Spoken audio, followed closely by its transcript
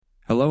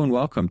Hello and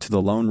welcome to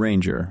The Lone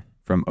Ranger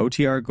from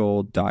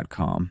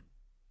OTRGold.com.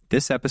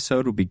 This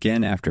episode will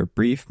begin after a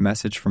brief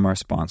message from our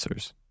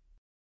sponsors.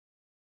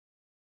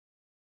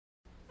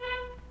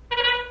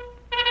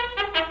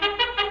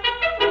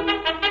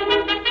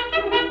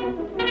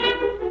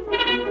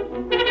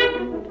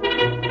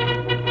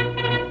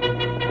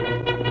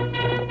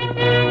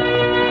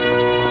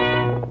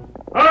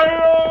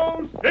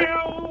 Hail,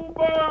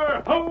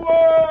 Silver!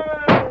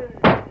 Away!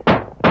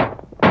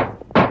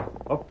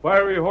 A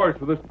fiery horse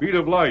with the speed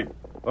of light,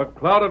 a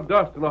cloud of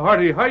dust, and a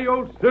hearty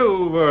Hi-Yo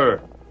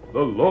Silver, the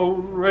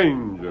Lone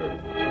Ranger.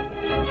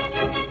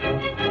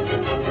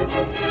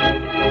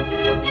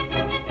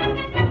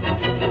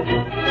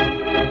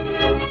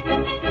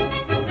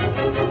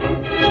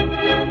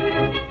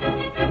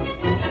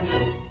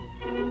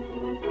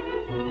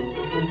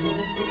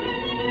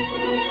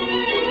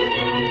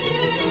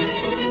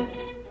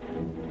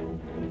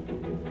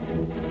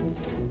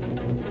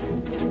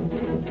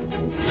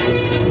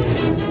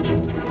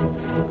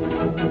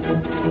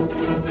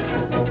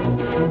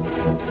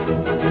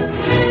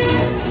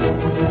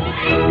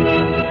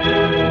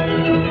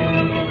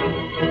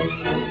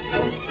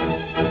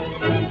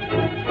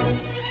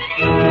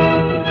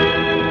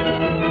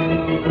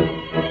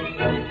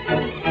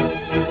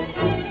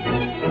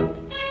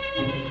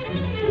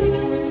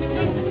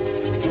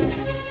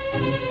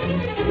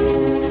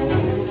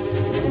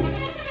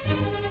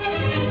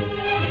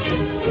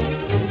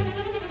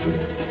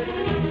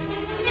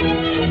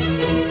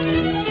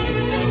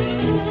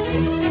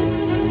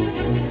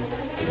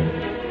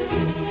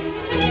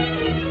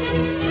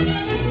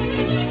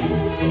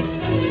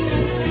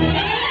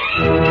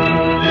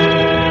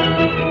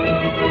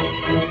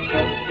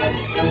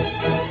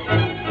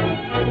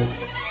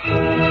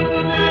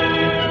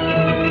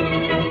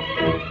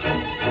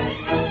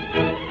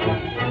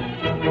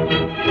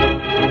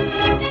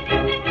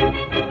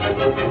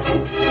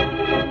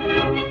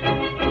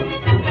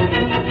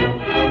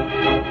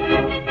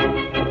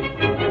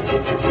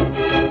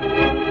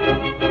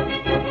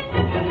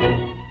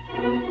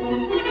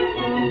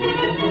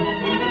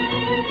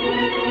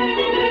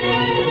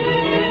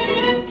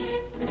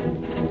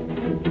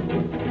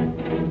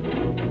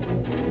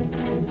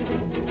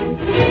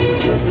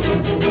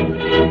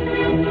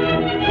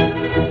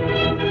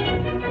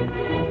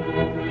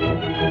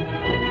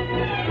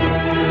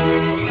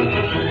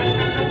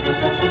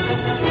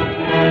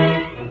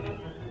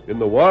 In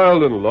the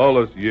wild and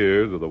lawless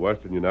years of the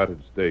western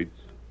United States,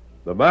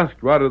 the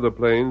masked rider of the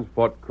plains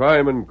fought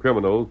crime and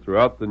criminals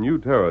throughout the new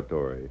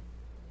territory.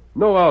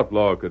 No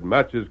outlaw could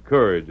match his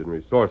courage and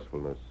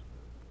resourcefulness.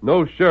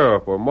 No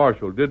sheriff or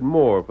marshal did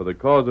more for the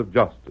cause of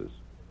justice.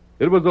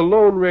 It was the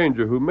Lone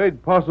Ranger who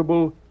made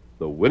possible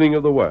the winning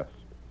of the West.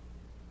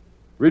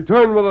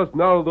 Return with us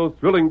now to those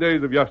thrilling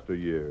days of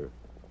yesteryear.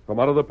 From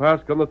out of the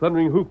past come the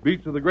thundering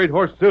hoofbeats of the great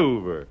horse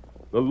Silver.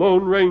 The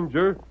Lone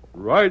Ranger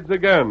rides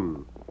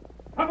again.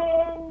 Come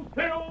on,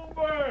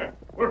 Silver!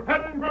 We're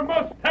heading for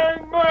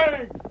Mustang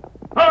Mag!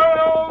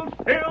 Hail,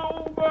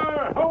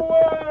 Silver!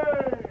 Away!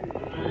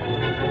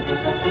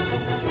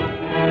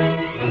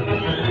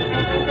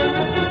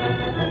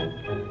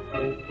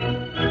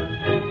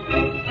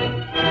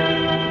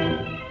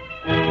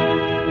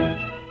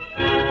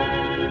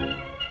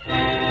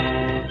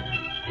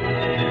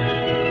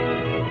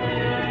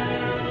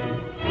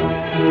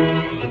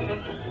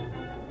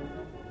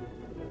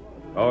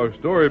 Our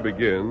story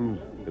begins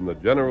in the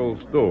general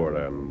store,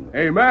 and...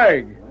 Hey,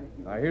 Mag,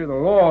 I hear the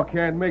law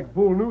can't make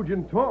Bull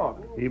Nugent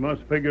talk. He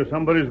must figure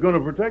somebody's going to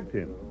protect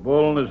him.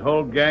 Bull and his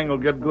whole gang will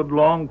get good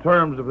long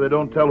terms if they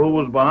don't tell who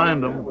was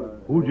behind them.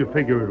 Who'd you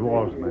figure it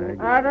was, Mag?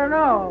 I don't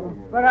know,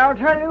 but I'll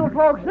tell you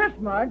folks this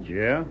much.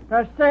 Yeah?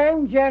 The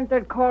same gent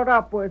that caught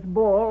up with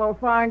Bull will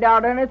find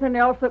out anything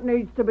else that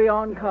needs to be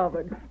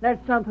uncovered.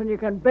 That's something you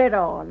can bet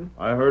on.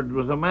 I heard it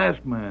was a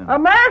masked man. A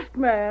masked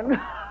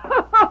man?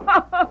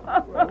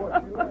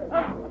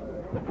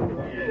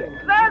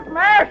 That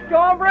masked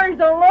hombre's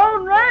the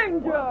Lone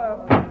Ranger.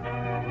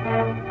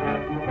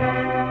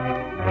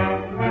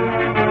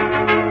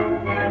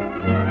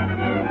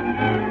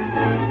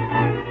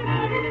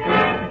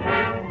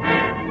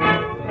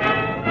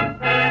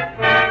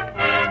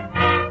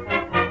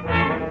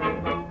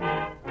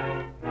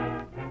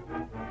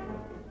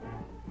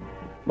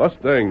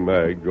 Mustang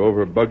Mag drove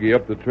her buggy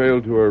up the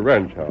trail to her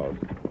ranch house.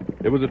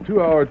 It was a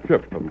 2-hour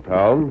trip from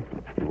town,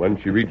 and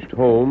when she reached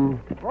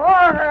home...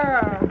 Whoa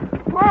there!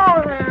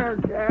 Whoa there,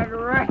 dead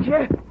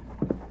wretched!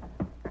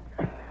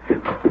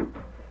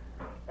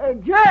 Hey,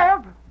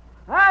 Jeff!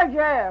 Hi,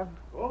 Jeff.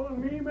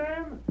 Calling me,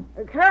 ma'am?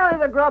 Carry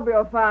the grub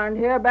you'll find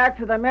here back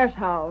to the mess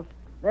house.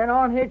 Then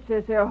unhitch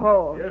this here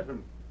horse.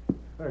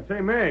 Yes,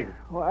 say, Meg,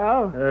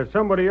 Well, there's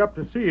somebody up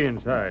to see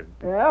inside.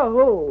 yeah,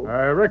 who?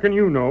 I reckon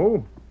you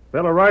know.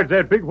 Fella rides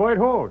that big white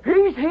horse.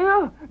 He's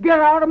here. Get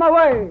out of my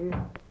way.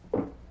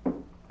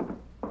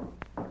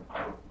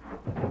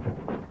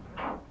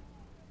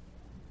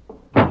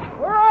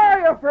 Where are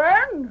you,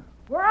 friend?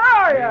 Where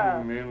are you?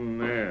 I'm in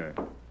there,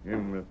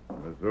 in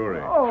Missouri.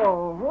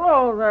 Oh,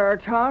 hello there,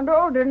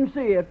 Tondo. Didn't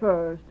see you at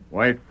first.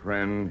 White friend.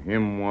 And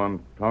him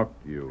want talk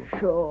to you.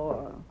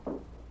 Sure.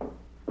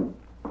 Come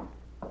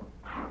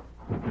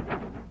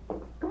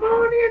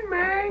on in,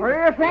 Mag. What do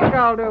you think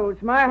I'll do?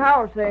 It's my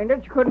house, ain't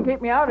it? You couldn't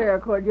keep me out here,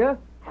 could you?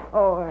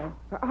 Oh,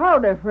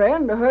 howdy,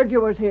 friend. I heard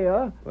you was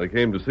here. I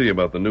came to see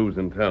about the news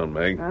in town,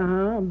 Mag.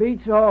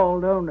 Beats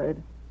all, don't it?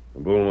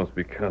 The bull must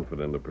be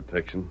confident of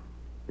protection.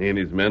 He and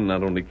his men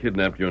not only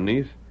kidnapped your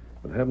niece,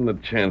 but haven't a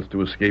chance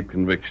to escape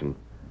conviction.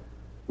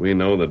 We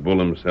know that Bull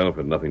himself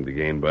had nothing to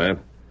gain by it.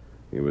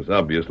 He was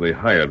obviously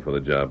hired for the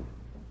job,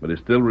 but he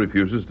still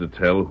refuses to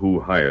tell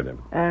who hired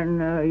him. And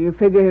you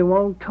figure he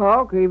won't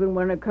talk even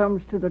when it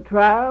comes to the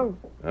trial?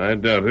 I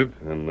doubt it,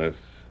 unless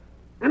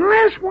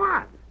Unless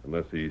what?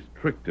 he's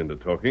tricked into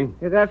talking.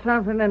 You got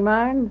something in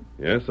mind?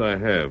 Yes, I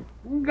have.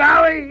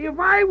 Golly, if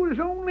I was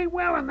only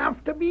well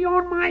enough to be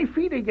on my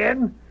feet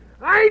again,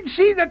 I'd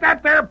see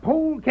that there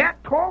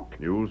polecat talked.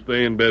 You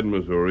stay in bed,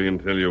 Missouri,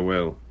 until you're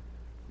well.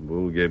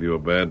 Bull gave you a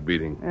bad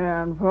beating.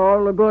 And for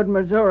all the good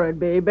Missouri'd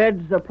be,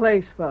 bed's the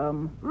place for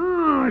 'em.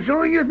 Oh,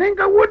 so you think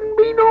I wouldn't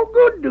be no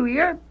good, do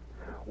you?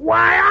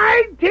 Why,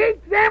 I'd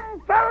take them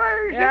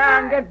fellers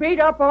And get beat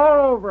up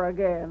all over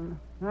again.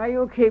 Now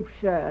you keep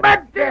shut.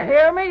 But, you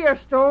hear me, you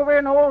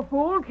stove-in old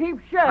fool? Keep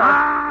shut.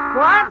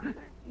 What?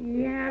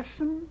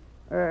 Yes'm.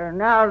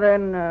 Now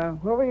then,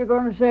 what were you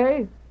going to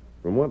say?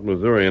 From what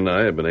Missouri and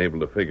I have been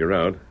able to figure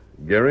out,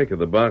 Garrick of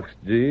the Box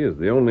G is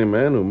the only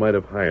man who might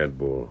have hired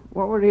Bull.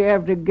 What would he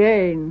have to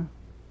gain?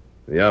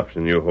 The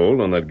option you hold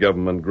on that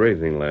government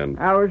grazing land.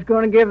 I was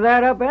going to give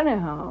that up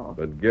anyhow.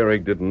 But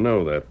Garrick didn't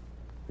know that.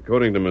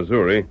 According to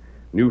Missouri,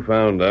 you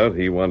found out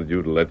he wanted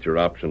you to let your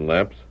option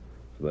lapse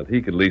so that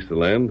he could lease the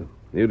land.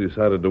 You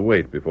decided to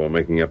wait before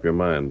making up your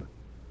mind.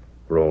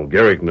 For all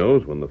Garrick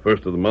knows, when the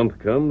first of the month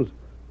comes,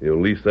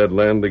 he'll lease that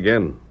land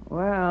again.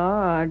 Well,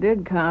 I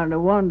did kind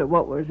of wonder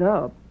what was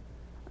up.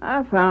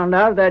 I found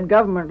out that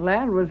government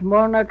land was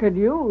more than I could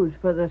use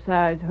for the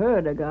size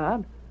herd I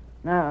got.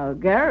 Now,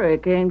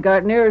 Garrick ain't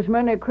got near as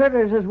many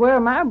critters as wear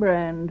my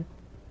brand.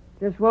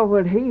 Just what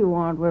would he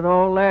want with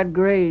all that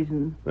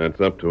grazing?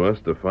 That's up to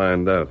us to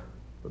find out.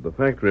 But the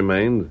fact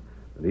remains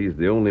that he's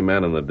the only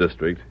man in the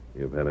district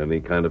you've had any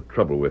kind of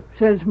trouble with.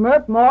 Since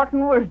Mert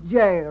Martin was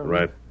jailed.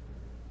 Right.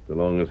 So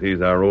long as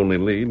he's our only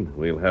lead,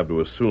 we'll have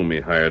to assume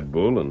he hired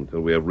Bull until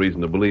we have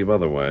reason to believe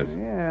otherwise.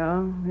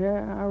 Yeah,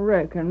 I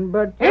reckon,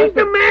 but... Ain't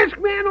the masked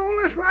man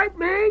all this right,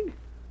 Mag?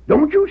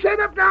 Don't you set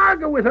up to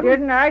argue with him.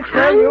 Didn't I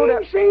tell you I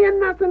ain't saying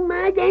nothing,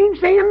 Mag. Ain't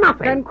saying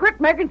nothing. Then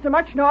quit making so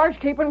much noise,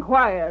 keeping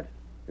quiet.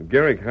 If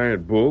Garrick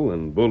hired Bull,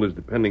 and Bull is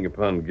depending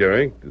upon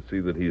Garrick to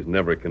see that he's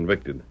never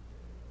convicted.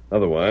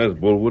 Otherwise,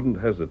 Bull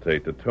wouldn't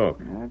hesitate to talk.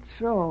 That's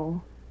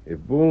so. If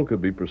Bull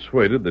could be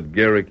persuaded that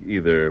Garrick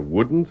either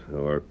wouldn't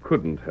or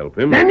couldn't help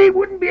him... Then he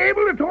wouldn't be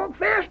able to talk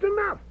fast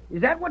enough.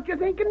 Is that what you're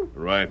thinking?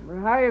 Right. But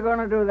how are you going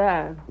to do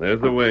that? There's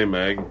the way,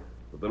 Mag.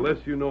 But the less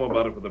you know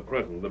about it for the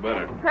present, the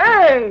better.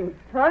 Hey!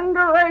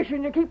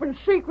 Thunderation, you're keeping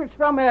secrets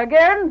from me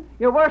again?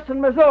 You're worse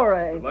than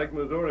Missouri. Like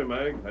Missouri,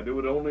 Mag, I do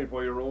it only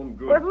for your own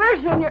good. But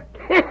listen, you...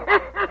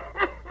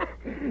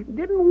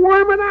 Didn't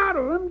worm it out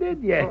of him,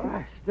 did you?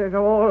 Bastard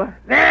all...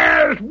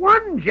 There's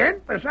one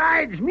gent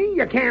besides me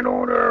you can't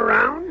order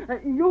around.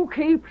 You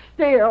keep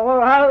still,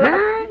 or I'll...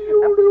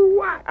 You do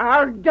what?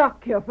 I'll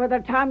duck you for the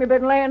time you've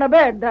been laying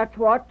abed, that's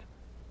what.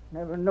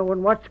 Never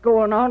knowing what's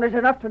going on is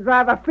enough to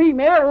drive a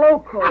female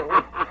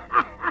loco.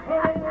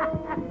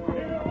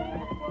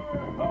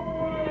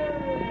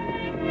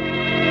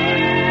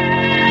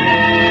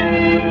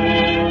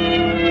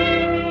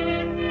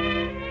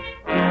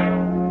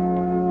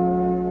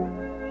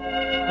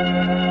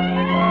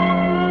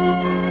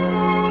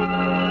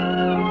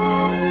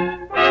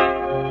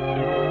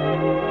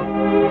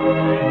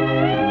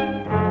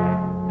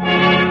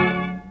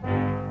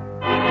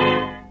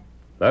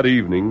 That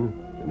evening,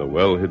 in a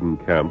well-hidden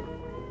camp...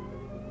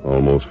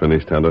 Almost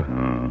finished,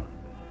 Tonto?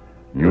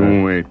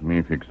 You wait,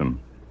 me fix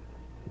 'em.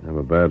 I have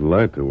a bad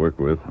light to work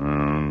with.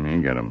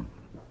 Me get 'em.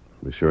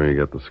 Be sure you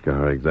get the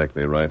scar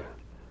exactly right.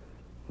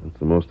 That's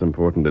the most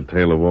important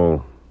detail of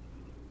all.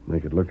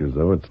 Make it look as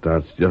though it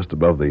starts just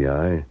above the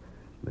eye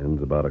and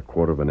ends about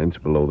 1/4 of an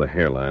inch below the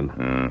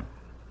hairline.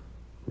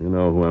 You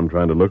know who I'm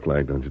trying to look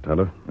like, don't you,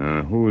 Tonto?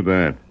 Who's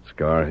that?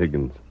 Scar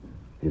Higgins.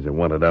 He's a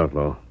wanted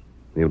outlaw.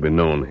 He'll be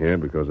known here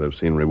because I've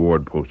seen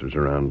reward posters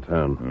around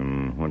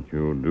town. What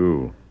you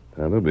do?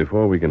 Tonto,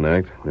 before we can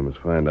act, we must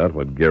find out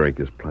what Garrick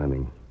is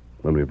planning.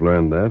 When we've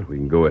learned that, we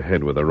can go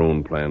ahead with our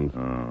own plans.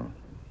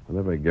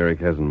 Whatever Garrick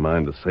has in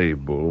mind to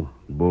save Bull,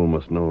 Bull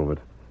must know of it.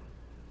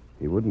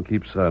 He wouldn't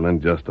keep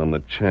silent just on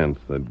the chance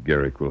that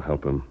Garrick will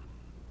help him.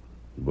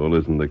 Bull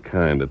isn't the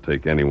kind to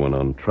take anyone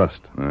on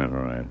trust. That's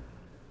right.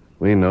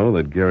 We know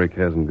that Garrick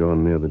hasn't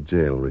gone near the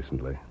jail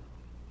recently.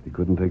 He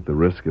couldn't take the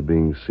risk of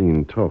being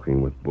seen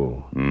talking with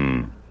Bull.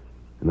 In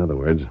other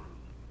words,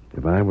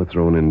 if I were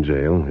thrown in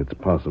jail, it's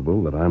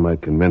possible that I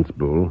might convince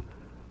Bull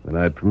that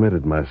I'd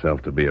permitted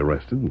myself to be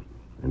arrested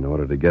in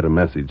order to get a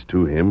message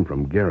to him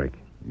from Garrick.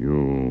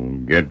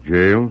 You get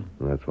jailed?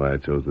 That's why I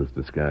chose this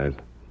disguise.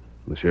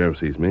 When the sheriff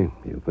sees me,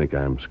 he'll think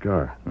I'm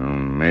Scar.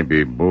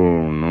 Maybe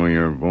Bull know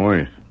your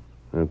voice.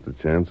 That's a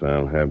chance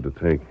I'll have to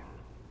take.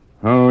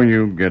 How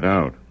you get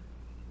out?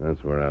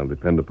 That's where I'll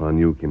depend upon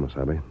you,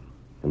 Kimosabe.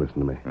 Now listen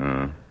to me.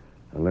 I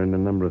learned a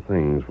number of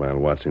things while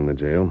watching the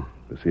jail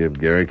to see if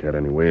Garrick had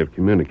any way of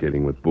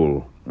communicating with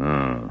Bull.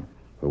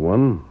 For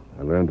one,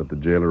 I learned that the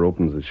jailer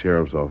opens the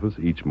sheriff's office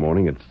each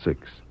morning at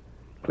 6.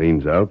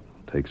 Cleans out,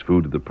 takes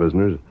food to the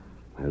prisoners,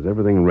 has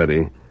everything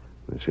ready.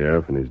 The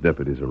sheriff and his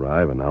deputies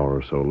arrive an hour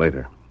or so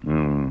later.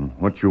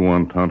 What you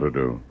want Tonto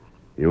do?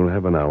 You'll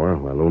have an hour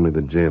while only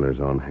the jailer's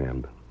on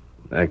hand.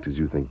 Act as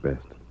you think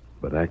best,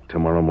 but act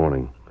tomorrow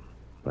morning.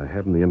 If I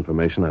haven't the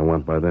information I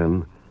want by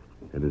then,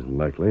 it isn't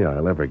likely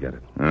I'll ever get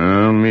it.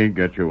 Let me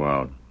get you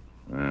out.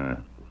 The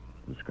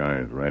sky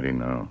is ready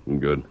now.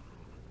 Good.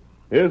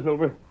 Here,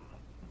 Silver.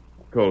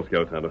 Call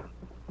Scout Hunter.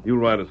 You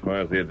ride as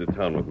far as the edge of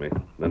town with me.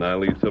 Then I'll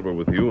leave Silver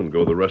with you and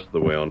go the rest of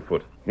the way on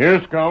foot.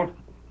 Here, Scout.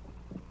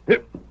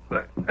 Hip.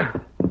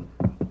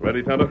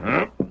 Ready,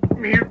 Tonto?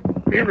 Me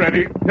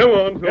ready. Come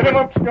on, Silver. Get him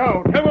up,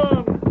 Scout. Come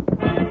on.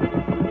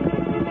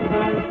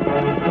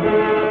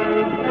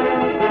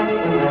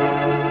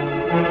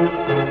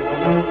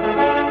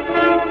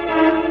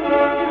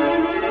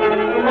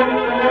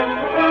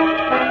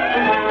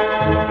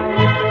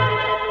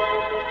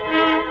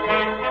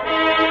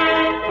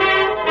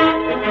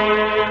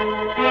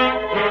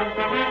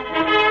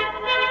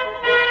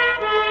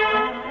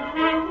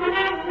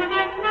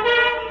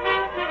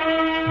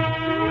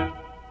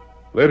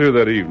 Later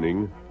that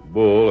evening,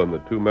 Bull and the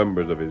 2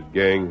 members of his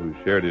gang who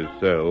shared his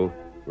cell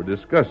were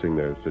discussing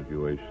their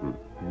situation.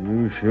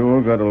 You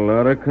sure got a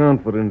lot of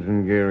confidence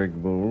in Garrick,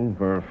 Bull,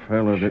 for a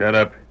fellow that... Shut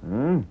up.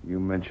 Huh? You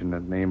mentioned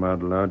that name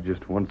out loud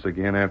just once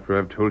again after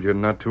I've told you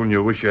not to, and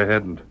you wish you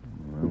hadn't.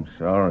 I'm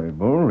sorry,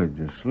 Bull. It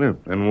just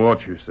slipped. Then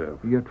watch yourself.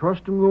 You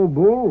trust him, though,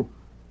 Bull?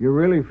 You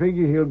really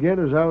figure he'll get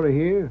us out of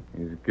here?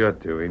 He's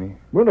got to, ain't he?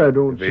 But I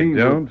don't If see... he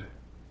don't,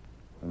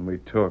 then we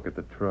talk at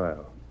the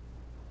trial.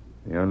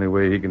 The only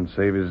way he can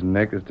save his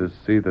neck is to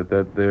see that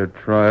there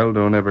trial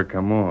don't ever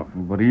come off.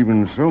 But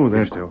even so,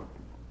 that's... Still.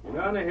 Get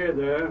on ahead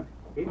there.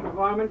 Keep the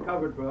varmint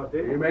covered, Frosty.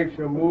 He makes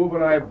a move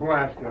and I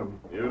blast him.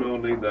 You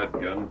don't need that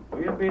gun.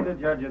 We'll be the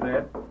judge of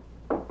that.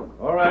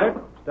 All right.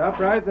 Stop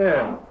right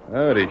there.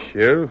 Howdy,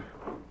 Sheriff.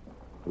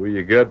 Who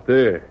you got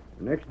there?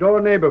 Next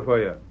door neighbor for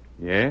you.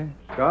 Yeah?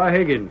 Scar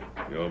Higgins.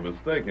 You're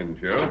mistaken,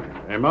 Sheriff.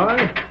 Am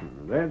I?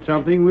 That's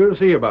something we'll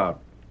see about.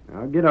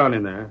 Now get on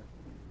in there.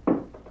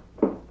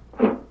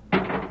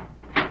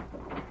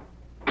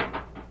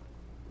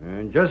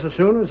 And just as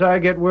soon as I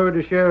get word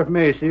to Sheriff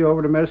Macy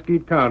over to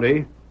Mesquite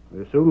County,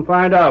 we'll soon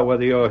find out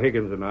whether you're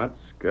Higgins or not.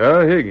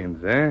 Scar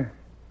Higgins, eh?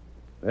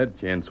 That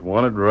gent's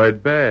wanted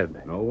right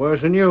bad. No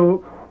worse than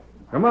you.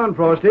 Come on,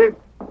 Frosty.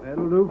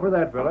 That'll do for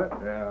that fella.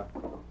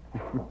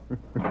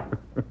 Yeah.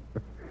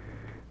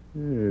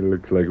 It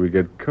looks like we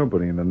got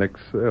company in the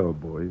next cell,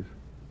 boys.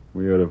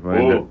 We ought to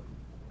find out.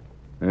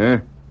 Eh?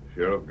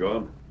 Sheriff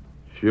gone?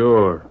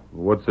 Sure.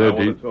 What's I that,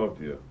 want Deke? to talk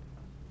to you.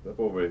 Step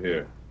over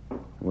here.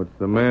 What's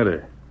the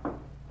matter?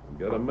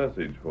 Got a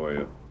message for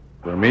you.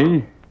 For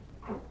me?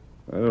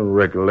 I don't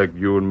recollect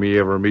you and me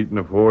ever meeting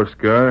afore,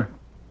 Scar.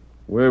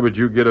 Where would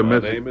you get a My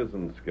message? name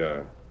isn't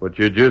Scar. But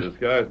you just...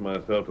 Disguised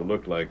myself to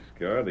look like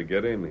Scar to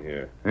get in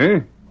here. Eh?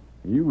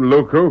 You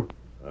loco?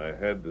 I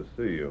had to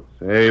see you.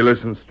 Say,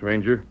 listen,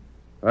 stranger.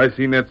 I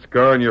seen that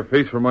scar on your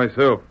face for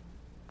myself.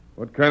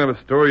 What kind of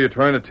a story you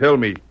trying to tell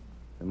me?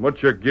 And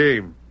what's your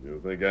game?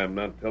 You think I'm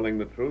not telling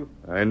the truth?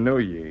 I know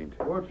you ain't.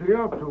 What's he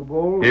up to,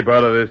 Bull? Keep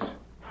out of this.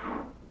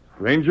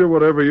 Stranger,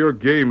 whatever your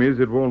game is,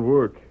 it won't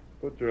work.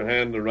 Put your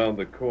hand around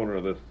the corner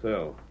of this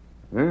cell.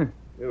 Eh?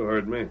 You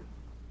heard me.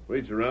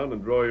 Reach around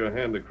and draw your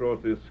hand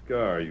across this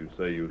scar you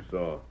say you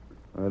saw.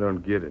 I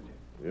don't get it.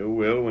 You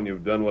will when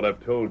you've done what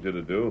I've told you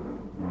to do.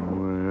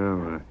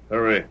 Well,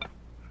 Hurry.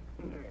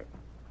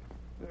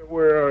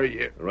 where are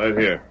you? Right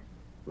here.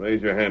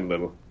 Raise your hand a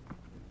little.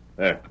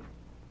 There.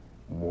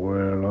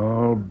 Well,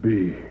 I'll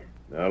be.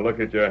 Now look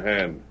at your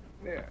hand.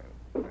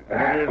 What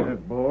is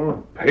it,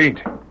 Bull? Paint.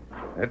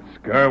 That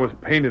scar was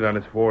painted on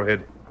his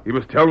forehead. He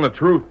was telling the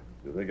truth.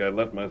 You think I'd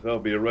let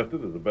myself be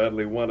arrested as a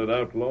badly wanted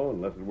outlaw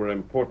unless it were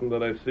important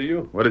that I see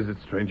you? What is it,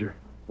 stranger?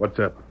 What's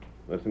up?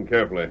 Listen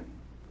carefully. I'm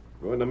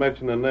going to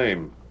mention a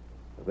name.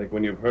 I think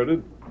when you've heard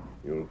it,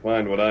 you'll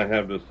find what I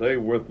have to say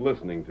worth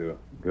listening to.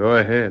 Go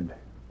ahead.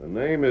 The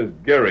name is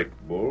Garrick,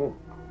 Bull.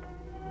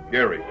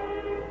 Garrick.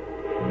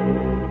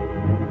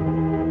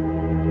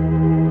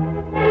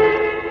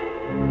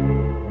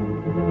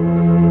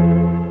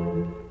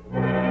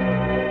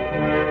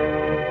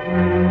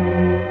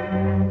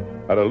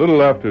 At a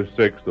little after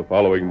 6 the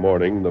following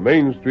morning, the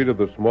main street of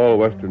the small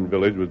western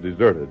village was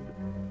deserted.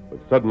 But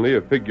suddenly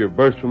a figure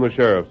burst from the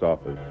sheriff's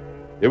office.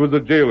 It was the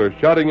jailer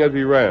shouting as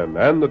he ran,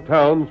 and the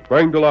town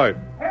sprang to life.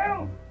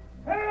 Help!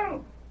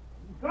 Help!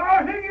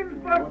 Scar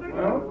Higgins busted!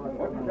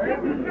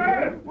 Get the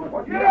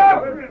sheriff! Get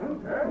up!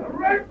 The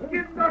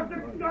Redskins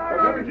busted Scar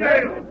out of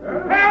jail!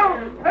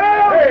 Help!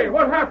 Help! Hey,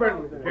 what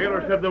happened? The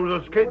jailer said there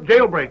was a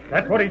jailbreak.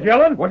 That's what he's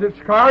yelling? Was it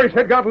Scar his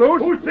head got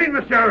loose? Who's seen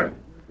the sheriff?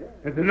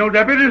 Is there no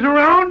deputies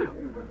around?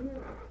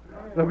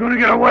 They're going to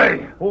get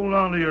away. Hold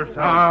on to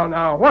yourself.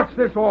 Now, what's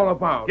this all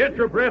about? Get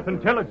your breath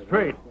and tell it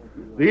straight.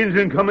 The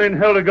Indian come in,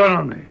 held a gun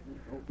on me.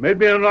 Made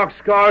me unlock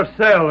Scar's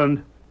cell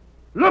and...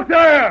 Look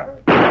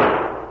there!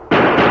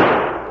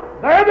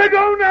 There they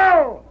go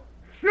now!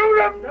 Shoot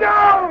them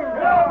down!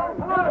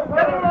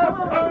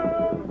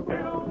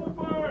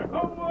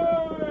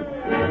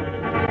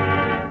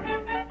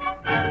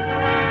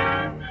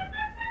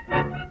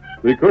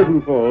 The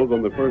curtain falls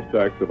on the first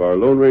act of our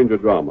Lone Ranger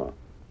drama.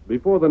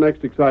 Before the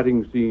next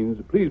exciting scenes,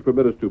 please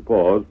permit us to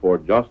pause for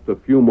just a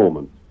few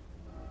moments.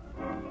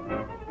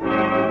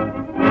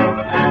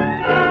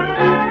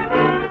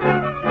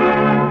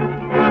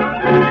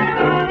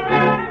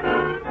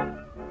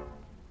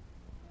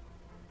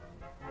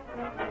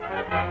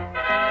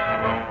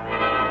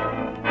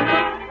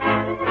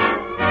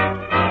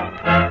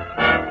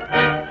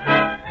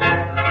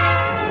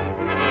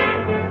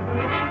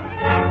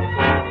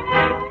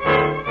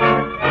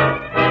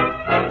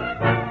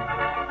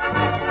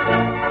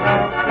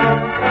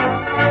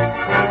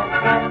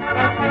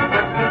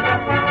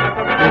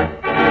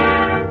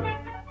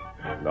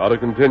 Now to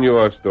continue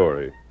our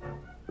story.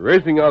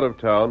 Racing out of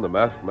town, the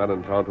masked man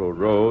and Tonto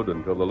rode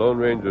until the Lone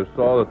Ranger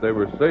saw that they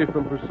were safe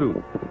from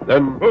pursuit.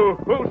 Then...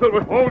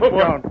 Silver.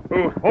 Fella.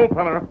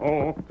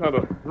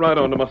 Tonto, ride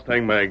on to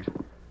Mustang Mag's.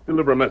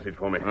 Deliver a message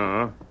for me.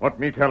 What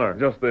me tell her?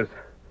 Just this.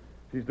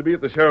 She's to be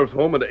at the sheriff's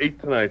home at 8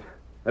 tonight.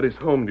 At his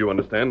home, do you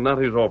understand? Not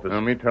his office.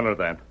 Me tell her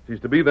that. She's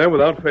to be there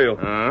without fail.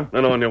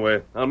 Then on your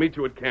way. I'll meet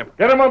you at camp.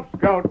 Get him up,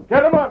 Scout.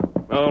 Get him up.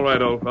 All right,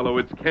 old fellow.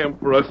 It's camp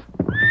for us.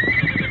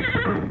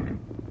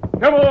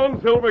 Come on,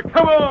 Silver.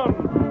 Come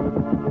on.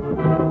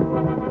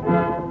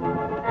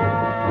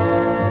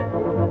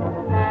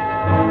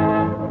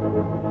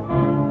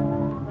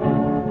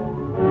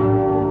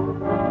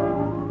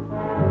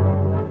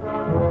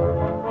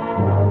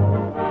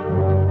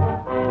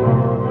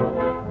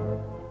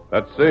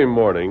 That same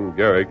morning,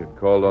 Garrick had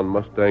called on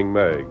Mustang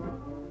Mag.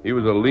 He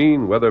was a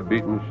lean,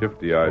 weather-beaten,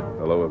 shifty-eyed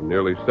fellow of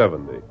nearly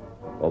 70,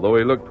 although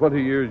he looked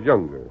 20 years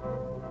younger.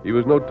 He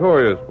was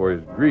notorious for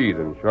his greed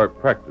and sharp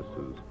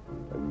practices,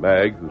 and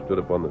Mag, who stood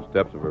upon the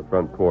steps of her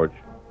front porch,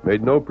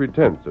 made no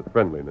pretense at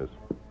friendliness.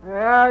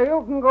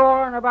 You can go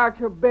on about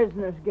your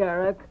business,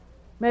 Garrick.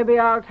 Maybe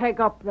I'll take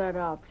up that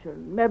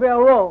option. Maybe I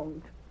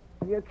won't.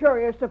 If you're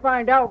curious to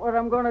find out what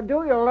I'm going to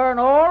do, you'll learn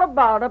all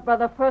about it by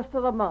the first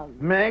of the month.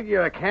 Meg,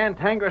 you're a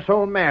cantankerous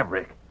old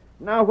maverick.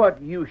 Now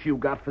what use you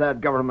got for that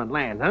government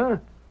land, huh?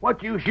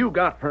 What use you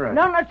got for it?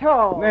 None at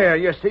all. There,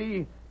 you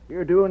see,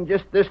 you're doing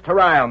just this to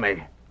rile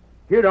me.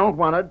 You don't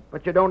want it,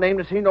 but you don't aim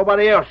to see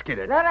nobody else get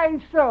it. That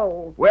ain't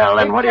so. Well,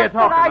 then what are you Except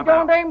that talking about? I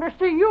don't aim to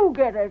see you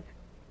get it.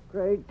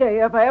 Great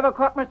day, if I ever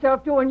caught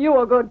myself doing you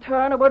a good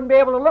turn, I wouldn't be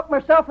able to look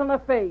myself in the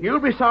face. You'll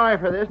be sorry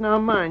for this. Now,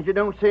 mind you,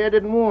 don't say I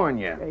didn't warn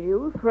you. Are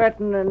you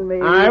threatening me?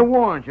 I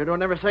warned you.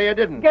 Don't ever say I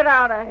didn't. Get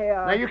out of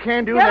here. Now, you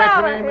can't do Get that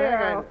out to of me,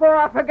 here, Meg. before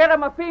I forget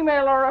I'm a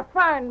female or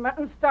refinement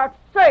and start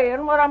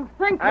saying what I'm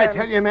thinking. I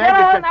tell you, Meg, Get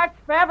it's on that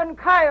spavined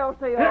coyote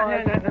of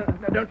yours.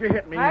 No, don't you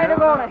hit me. I ain't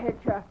now. going to hit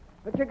you.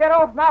 But you get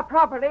off my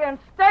property and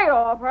stay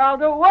off, or I'll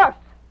do worse.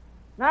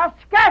 Now,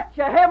 scat,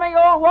 you hear me, you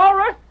old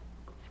walrus?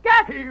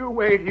 Scat! You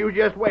wait. You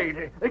just wait.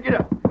 Get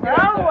up.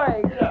 I'll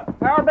wait.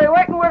 I'll be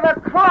waiting with a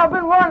club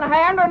in one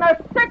hand and a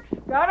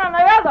six-gun in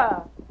the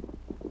other.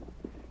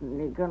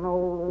 Sneaking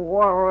old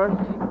walrus.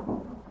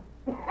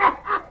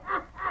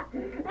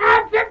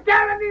 That's a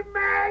telling him,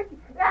 Mag.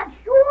 That's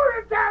sure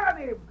a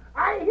telling him.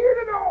 I hear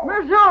it all.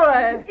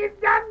 Missouri,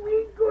 It done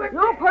me good.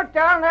 you put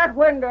down that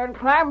window and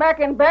climb back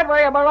in bed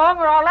where you belong,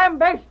 or I'll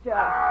lambaste you.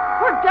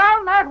 Put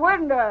down that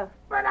window.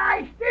 But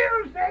I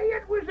still say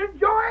it was a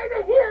joy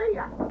to hear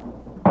you.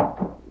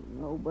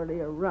 Nobody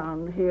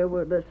around here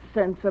with the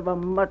sense of a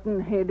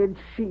mutton-headed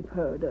sheep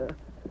herder.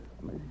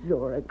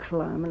 Missouri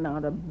climbing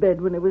out of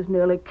bed when he was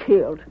nearly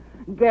killed.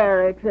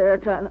 Garrick there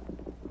trying to...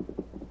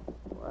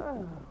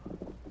 Well,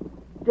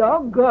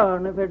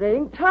 doggone if it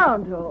ain't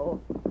Tonto.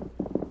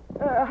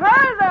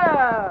 Hi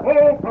there!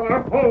 Oh,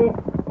 fella.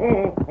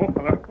 Oh,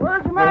 fella.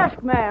 Where's the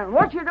masked man?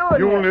 What you doing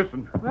You here?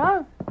 listen.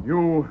 Huh?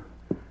 You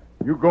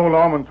go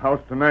Lawman's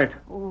house tonight.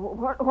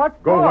 What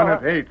Go for? one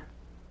at 8.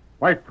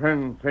 White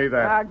friends say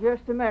that. Now,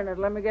 just a minute.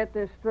 Let me get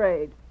this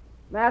straight.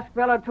 Masked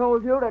fella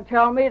told you to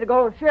tell me to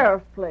go to the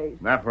sheriff's place.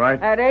 That right?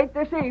 At 8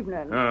 this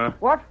evening.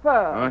 What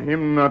for?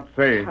 Him not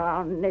say.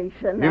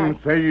 Tarnation. Him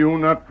say you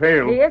not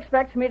fail. He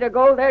expects me to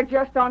go there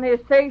just on his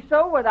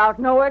say-so without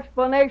no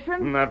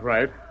explanation? That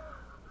right.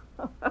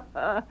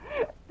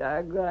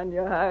 Doggone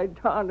you, hide,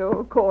 Tonto.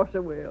 Of course I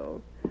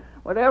will.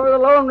 Whatever the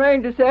Lone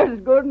Ranger says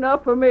is good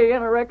enough for me,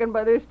 and I reckon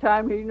by this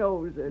time he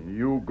knows it.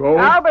 You go?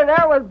 I'll be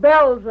there with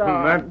bells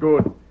on. That's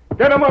good.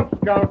 Get him up,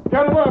 Scout.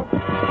 Get him up.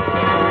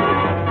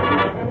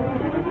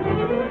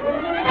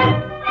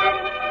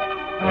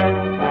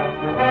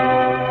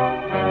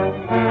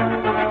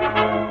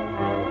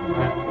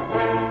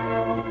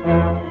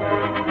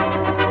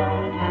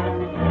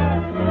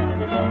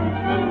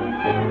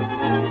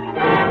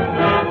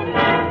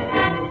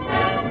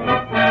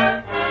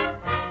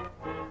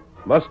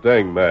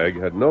 Mustang Mag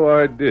had no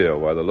idea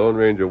why the Lone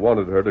Ranger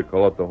wanted her to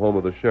call at the home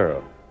of the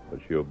sheriff, but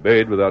she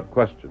obeyed without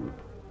question.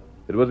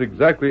 It was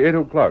exactly 8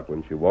 o'clock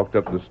when she walked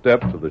up the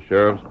steps of the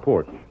sheriff's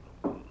porch.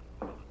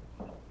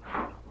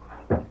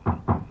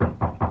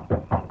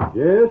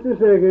 Just a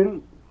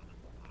second.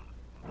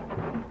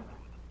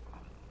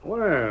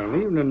 Well,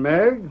 evening,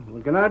 Meg.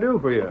 What can I do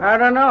for you? I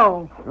don't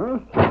know. Huh?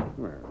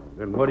 Well,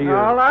 then what do you...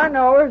 All I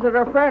know is that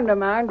a friend of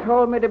mine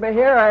told me to be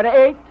here at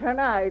 8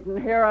 tonight, and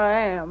here I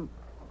am.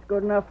 It's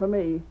good enough for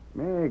me.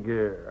 Meg,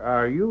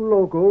 are you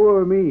loco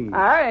or me?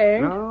 I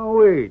ain't. Now,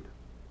 wait.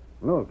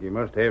 Look, you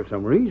must have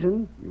some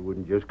reason. You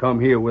wouldn't just come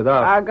here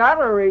without... I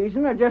got a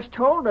reason. I just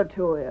told it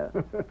to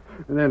you.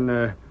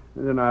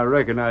 Then I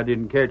reckon I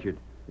didn't catch it.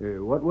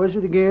 What was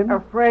it again? A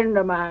friend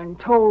of mine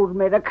told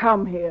me to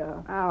come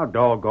here. Oh,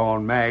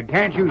 doggone, Mag.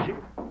 Can't you see...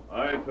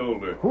 I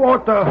told her.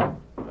 What the...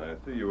 I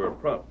see you were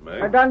prompt,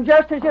 Mag. I done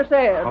just as you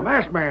said. A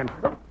masked man.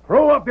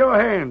 Throw up your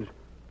hands.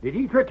 Did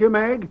he trick you,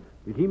 Mag?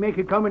 Did he make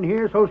you come in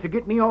here so as to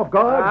get me off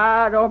guard?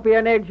 Ah, don't be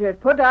an idiot.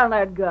 Put down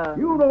that gun.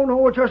 You don't know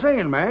what you're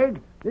saying, Mag.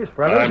 This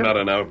fella... I'm not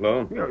an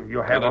outlaw.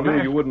 You have and I a knew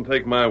mask. you wouldn't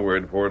take my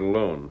word for it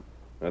alone.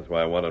 That's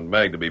why I wanted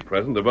Mag to be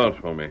present to vouch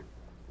for me.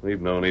 We've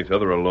known each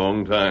other a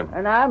long time.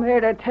 And I'm here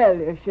to tell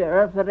you,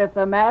 Sheriff, that if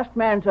the masked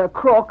man's a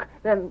crook,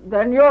 then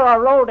you're a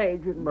road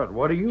agent. But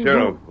what do you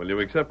Sheriff, do? will you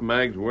accept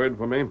Mag's word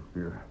for me?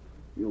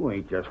 You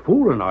ain't just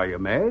fooling, are you,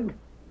 Mag?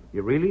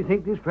 You really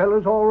think this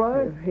fella's all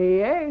right? If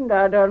he ain't,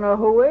 I don't know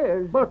who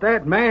is. But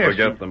that mask...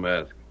 Forget the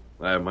mask.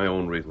 I have my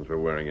own reasons for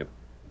wearing it.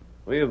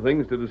 We have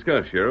things to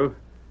discuss, Sheriff,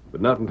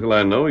 but not until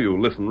I know you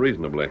listen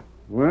reasonably.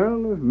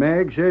 Well, if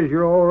Mag says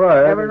you're all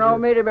right... Ever know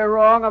me to be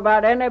wrong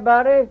about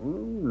anybody?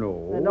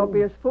 No. Then don't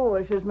be as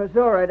foolish as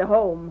Missouri to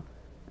home.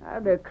 I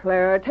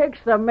declare it takes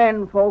the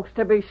men folks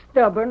to be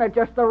stubborn at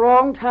just the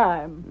wrong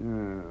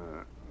time.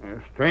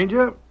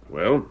 Stranger,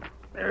 Well,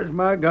 there's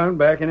my gun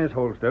back in its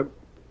holster.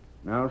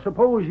 Now,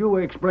 suppose you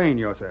explain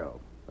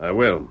yourself. I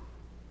will.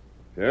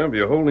 Sheriff,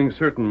 you're holding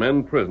certain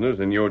men prisoners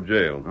in your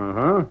jail.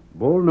 Uh-huh.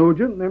 Bull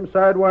Nugent and them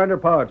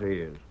sidewinder parts of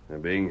his. They're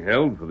being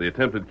held for the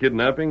attempted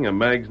kidnapping of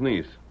Mag's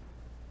niece.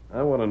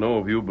 I want to know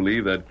if you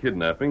believe that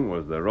kidnapping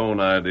was their own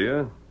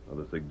idea or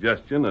the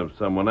suggestion of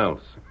someone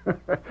else.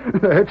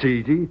 That's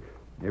easy.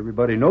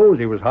 Everybody knows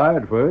he was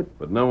hired for it.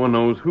 But no one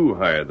knows who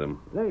hired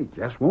them. They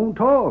just won't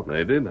talk.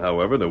 They did,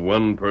 however, to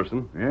one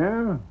person.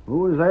 Yeah? Who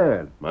was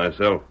that?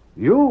 Myself.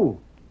 You?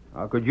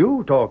 How could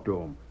you talk to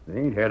them? They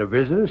ain't had a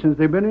visitor since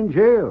they've been in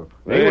jail.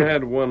 They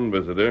had one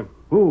visitor,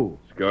 Who?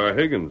 Scar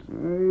Higgins.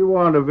 He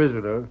wasn't a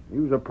visitor. He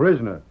was a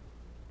prisoner.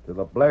 Till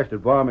the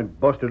blasted varmint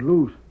busted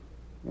loose.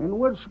 And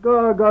what's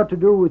Scar got to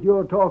do with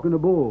your talking to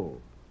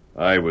Bull?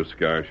 I was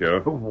Scar,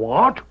 Sheriff.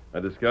 What? I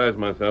disguised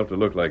myself to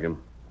look like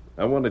him.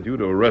 I wanted you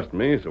to arrest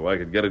me so I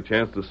could get a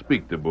chance to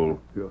speak to Bull.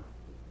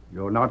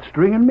 You're not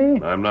stringing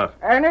me? I'm not.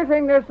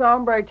 Anything this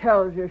hombre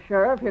tells you,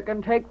 Sheriff, you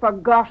can take for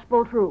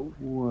gospel truth.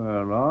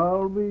 Well,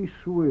 I'll be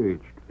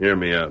switched. Hear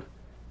me out.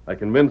 I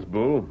convinced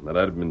Bull that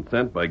I'd been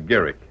sent by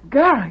Garrick,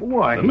 Garrick?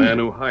 Why, the man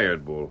who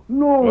hired Bull.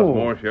 No. What's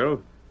more, Sheriff,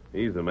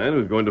 he's the man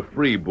who's going to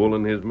free Bull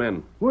and his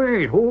men.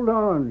 Wait, hold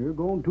on. You're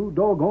going too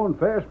doggone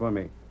fast for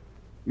me.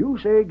 You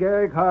say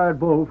Garrick hired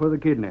Bull for the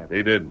kidnapping.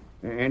 He did.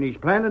 And he's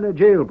planning a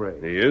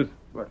jailbreak. He is?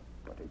 But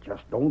it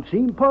just don't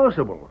seem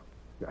possible.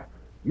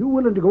 You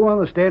willing to go on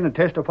the stand and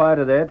testify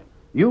to that?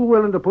 You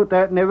willing to put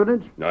that in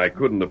evidence? I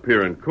couldn't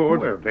appear in court,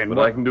 Well, then but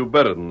what- I can do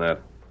better than that.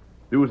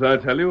 Do as I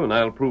tell you, and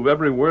I'll prove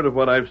every word of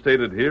what I've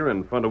stated here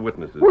in front of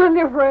witnesses. Will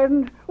you,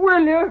 friend?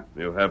 Will you?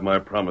 You have my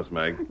promise,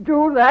 Mag.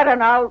 Do that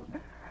and I'll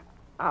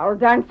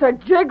dance a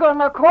jig on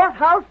the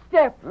courthouse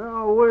steps.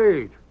 Oh,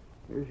 wait.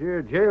 This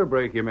here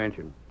jailbreak you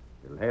mentioned.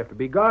 It'll have to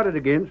be guarded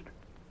against.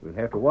 We'll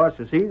have to watch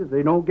to see that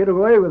they don't get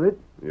away with it.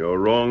 You're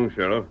wrong,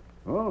 Sheriff.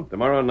 Oh,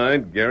 Tomorrow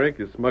night, Garrick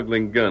is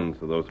smuggling guns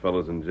to those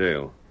fellows in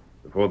jail.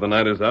 Before the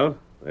night is out,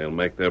 they'll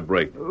make their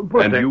break.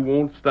 but And they- you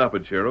won't stop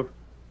it, Sheriff.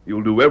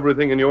 You'll do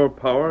everything in your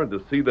power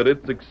to see that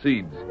it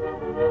succeeds.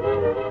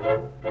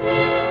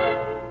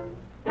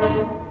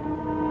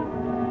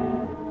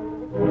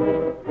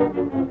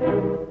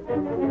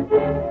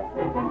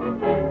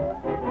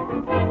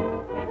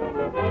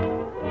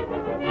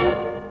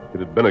 It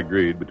had been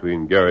agreed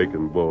between Garrick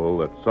and Bull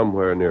that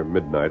somewhere near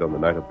midnight on the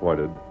night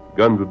appointed,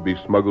 guns would be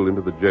smuggled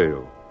into the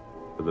jail.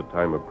 As the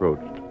time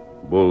approached,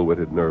 Bull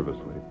waited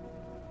nervously.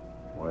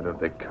 Why don't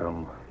they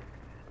come?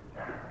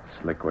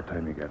 Slick, what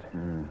time you got?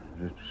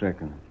 Just a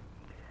second.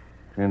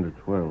 10 to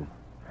 12.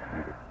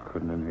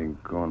 Couldn't anything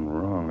gone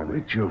wrong?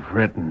 Quit your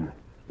fretting.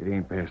 It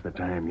ain't past the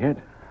time yet.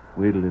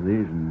 Wait till it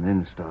is and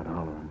then start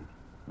hollering.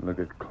 Look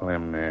at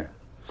Clem there,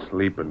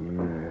 sleeping.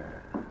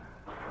 Yeah.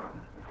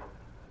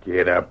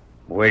 Get up.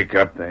 Wake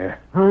up there.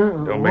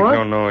 Don't make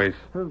no noise.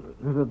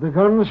 The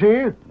gun's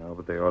here? No,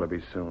 but they ought to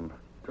be soon.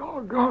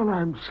 Doggone,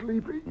 I'm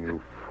sleepy.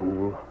 You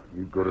fool.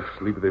 You'd go to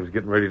sleep if they was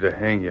getting ready to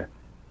hang you.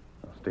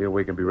 Now stay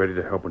awake and be ready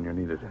to help when you're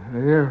needed.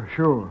 Yeah,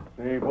 sure.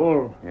 Hey,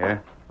 Bull. Yeah?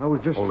 I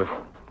was just... Hold it.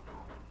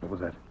 What was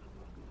that?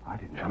 I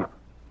didn't hear.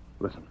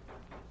 Listen.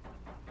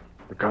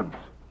 The guns.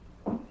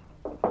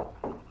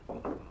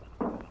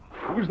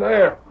 Who's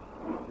there?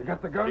 You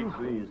got the guns?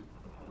 Please,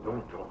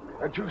 don't talk.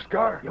 That you,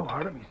 Scar? You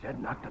heard him. He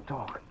said not to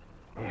talk.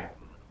 Here,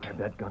 grab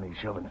that gun he's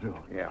shoving through.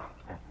 Yeah.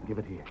 Give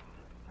it here.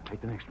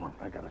 Take the next one.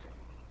 I got it.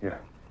 Yeah.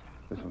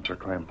 This one's for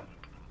Clem.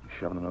 He's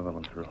shoving another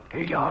one through.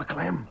 Here you are,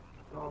 Clem.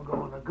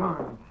 Doggone the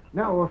gun.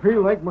 Now I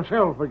feel like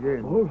myself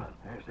again. Bull,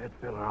 there's that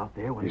fella out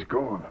there. He's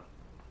gone.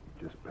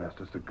 He just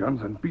passed us the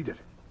guns and beat it.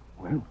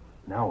 Well,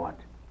 now what?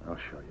 I'll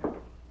show you.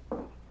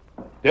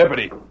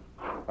 Deputy.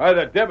 Hi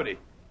there, Deputy.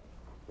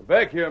 Come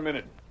back here a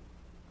minute.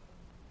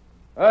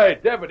 Hi,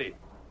 Deputy.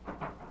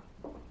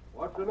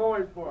 What's the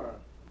noise for?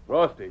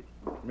 Frosty,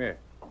 come here.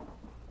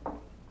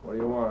 What do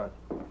you want?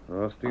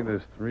 Frosty,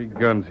 there's 3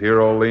 guns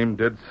here all aimed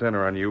dead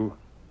center on you.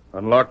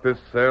 Unlock this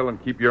cell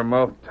and keep your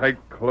mouth tight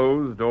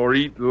closed or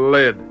eat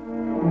lead.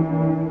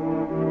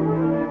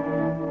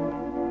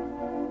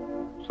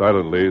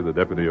 Silently, the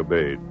deputy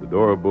obeyed. The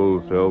door of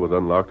Bull's cell was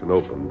unlocked and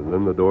opened, and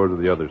then the doors of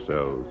the other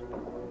cells.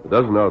 A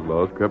dozen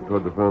outlaws crept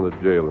toward the front of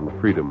the jail and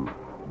freed him.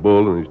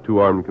 Bull and his 2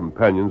 armed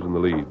companions in the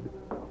lead.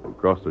 And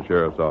crossed the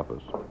sheriff's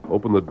office,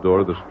 opened the door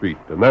to the street,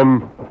 and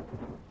then...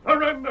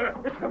 Surrender!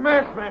 It's the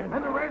masked man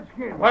and the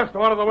redskin. Blast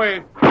him out of the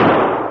way.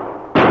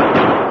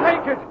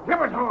 Take it.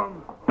 Give it to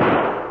him.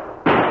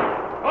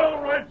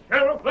 All right,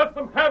 Sheriff, let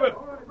them have it.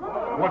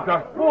 What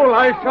the? Bull,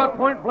 I shot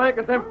point blank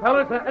at them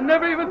fellas and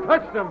never even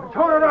touched them.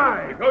 So did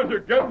I. Because your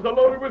guns are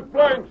loaded with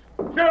blanks.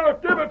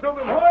 Sheriff, give it to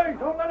them. Boys,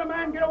 don't let a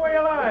man get away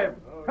alive.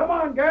 Come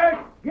on, Garrett.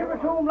 Give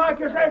it to him like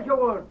you said you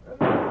would.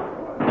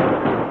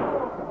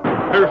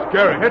 Here's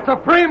Gary. It's a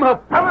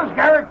frame-up. Fellas,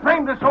 Garrett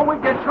framed us so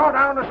we'd get shot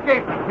down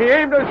escaping. He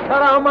aimed to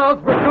shut our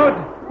mouths for good.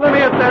 Let me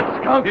at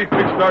that skunk. He fixed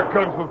our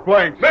guns with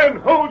blanks. Men,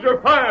 hold your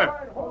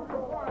fire.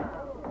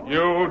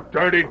 You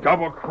dirty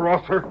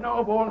double-crosser.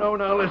 No, Bull, no.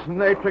 Now, listen,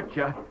 they tricked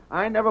you.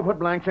 I never put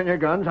blanks in your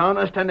guns,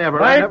 honest and never.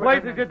 Blank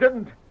places you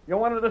didn't. You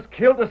wanted us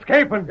killed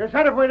escaping. You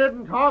said if we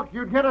didn't talk,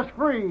 you'd get us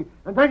free,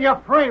 and then you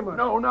frame us.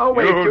 No,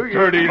 wait. You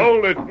dirty...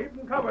 Hold it. Keep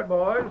them covered,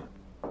 boys.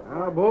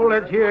 Now, Bull,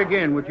 let's hear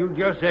again what you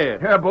just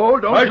said. Yeah, Bull,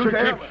 don't I should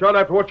keep shut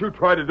after what you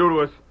tried to do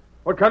to us.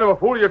 What kind of a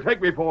fool do you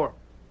take me for?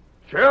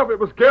 Sheriff, it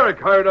was Garrick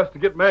hired us to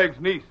get Mag's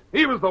niece.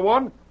 He was the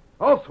one.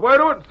 I'll swear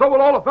to it, and so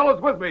will all the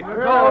fellas with me.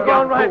 It's all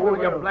gone right, Bull,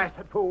 you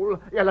blasted fool.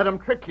 You let him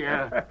trick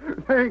you.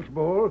 Thanks,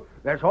 Bull.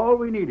 That's all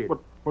we needed.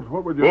 But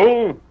what would you...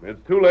 Bull,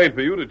 it's too late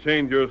for you to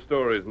change your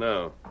stories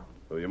now.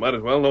 So you might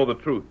as well know the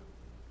truth.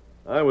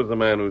 I was the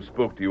man who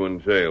spoke to you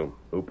in jail,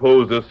 who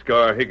posed as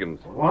Scar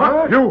Higgins.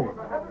 What?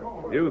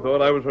 You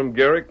thought I was from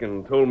Garrick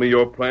and told me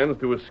your plans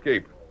to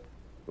escape.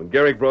 When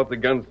Garrick brought the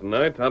guns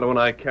tonight, Tonto and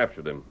I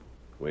captured him.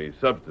 We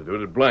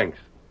substituted blanks,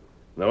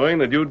 knowing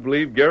that you'd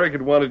believe Garrick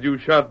had wanted you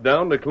shot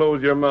down to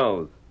close your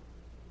mouths.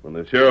 When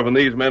the sheriff and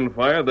these men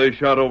fired, they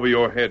shot over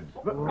your heads.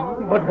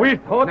 But we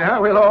thought...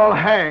 Now we'll all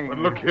hang. But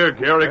look here,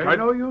 Garrick, There's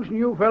no use in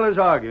you fellas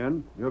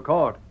arguing. You're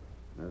caught.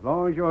 As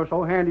long as you're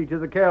so handy to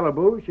the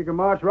calaboose, you can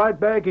march right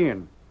back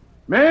in.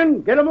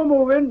 Men, get 'em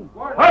a-moving.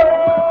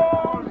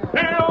 Ho!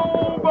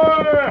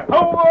 Silver!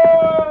 Away!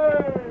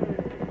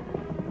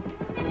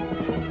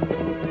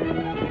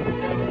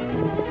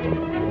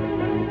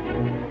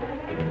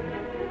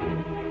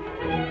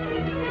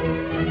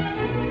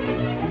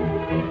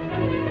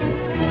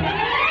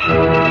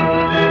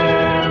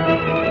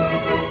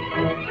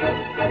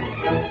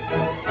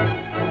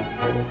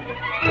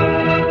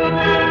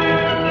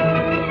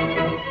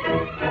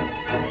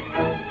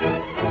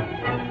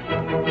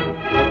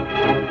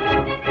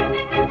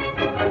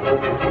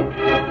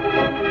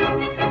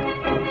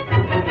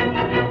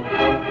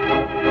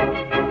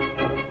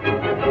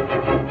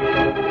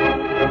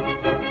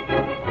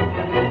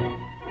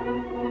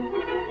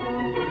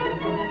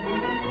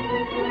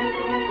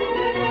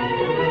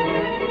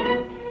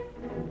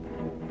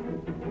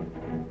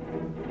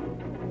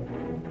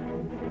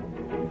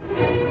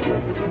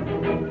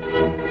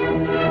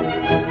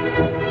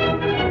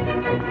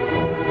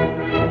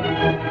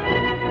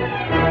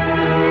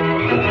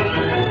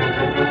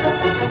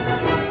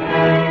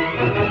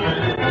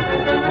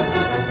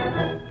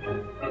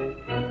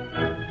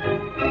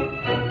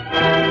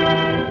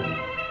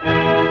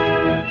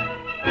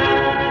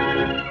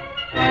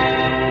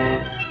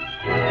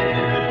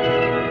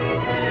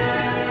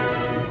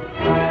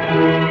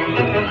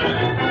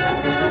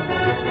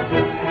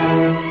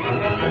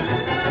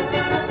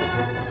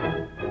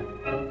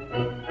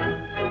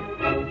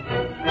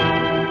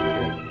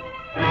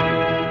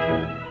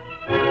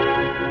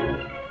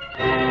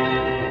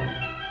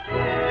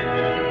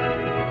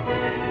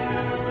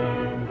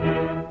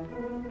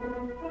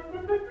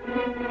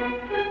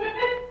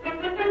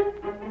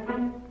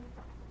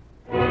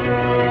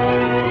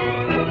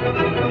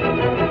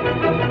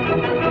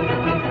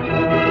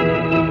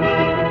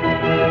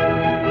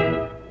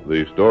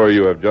 The story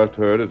you have just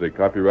heard is a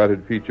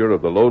copyrighted feature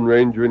of the Lone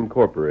Ranger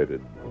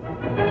Incorporated.